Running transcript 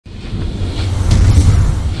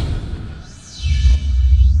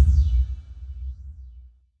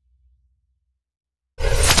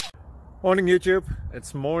Morning YouTube,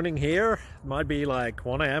 it's morning here. It might be like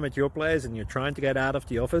 1 a.m. at your place and you're trying to get out of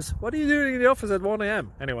the office. What are you doing in the office at 1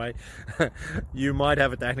 a.m? Anyway, you might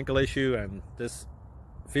have a technical issue and this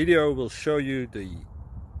video will show you the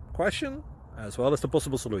question as well as the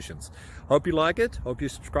possible solutions. Hope you like it, hope you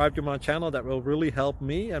subscribe to my channel. That will really help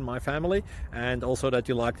me and my family, and also that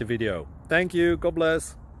you like the video. Thank you, God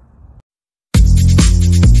bless.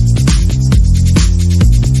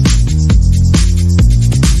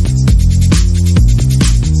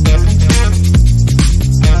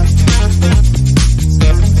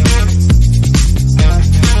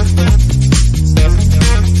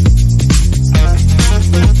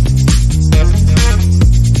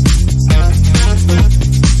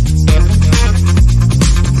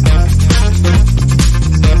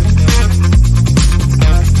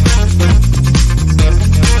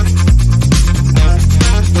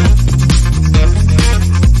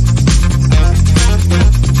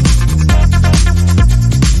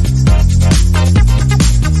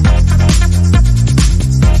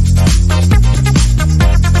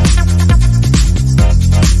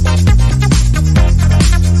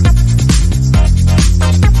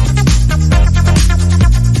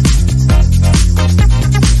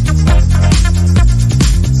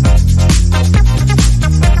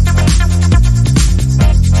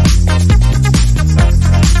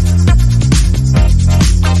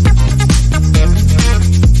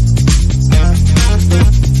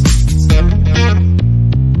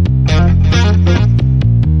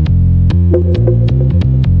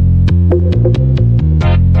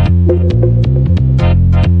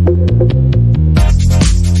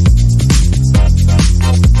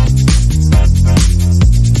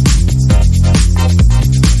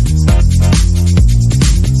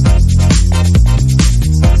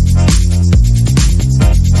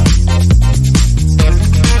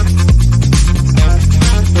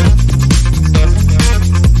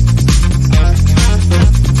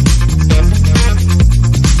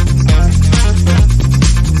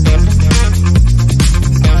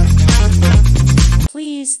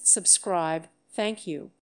 Please subscribe. Thank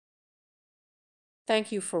you.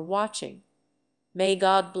 Thank you for watching. May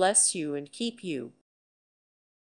God bless you and keep you.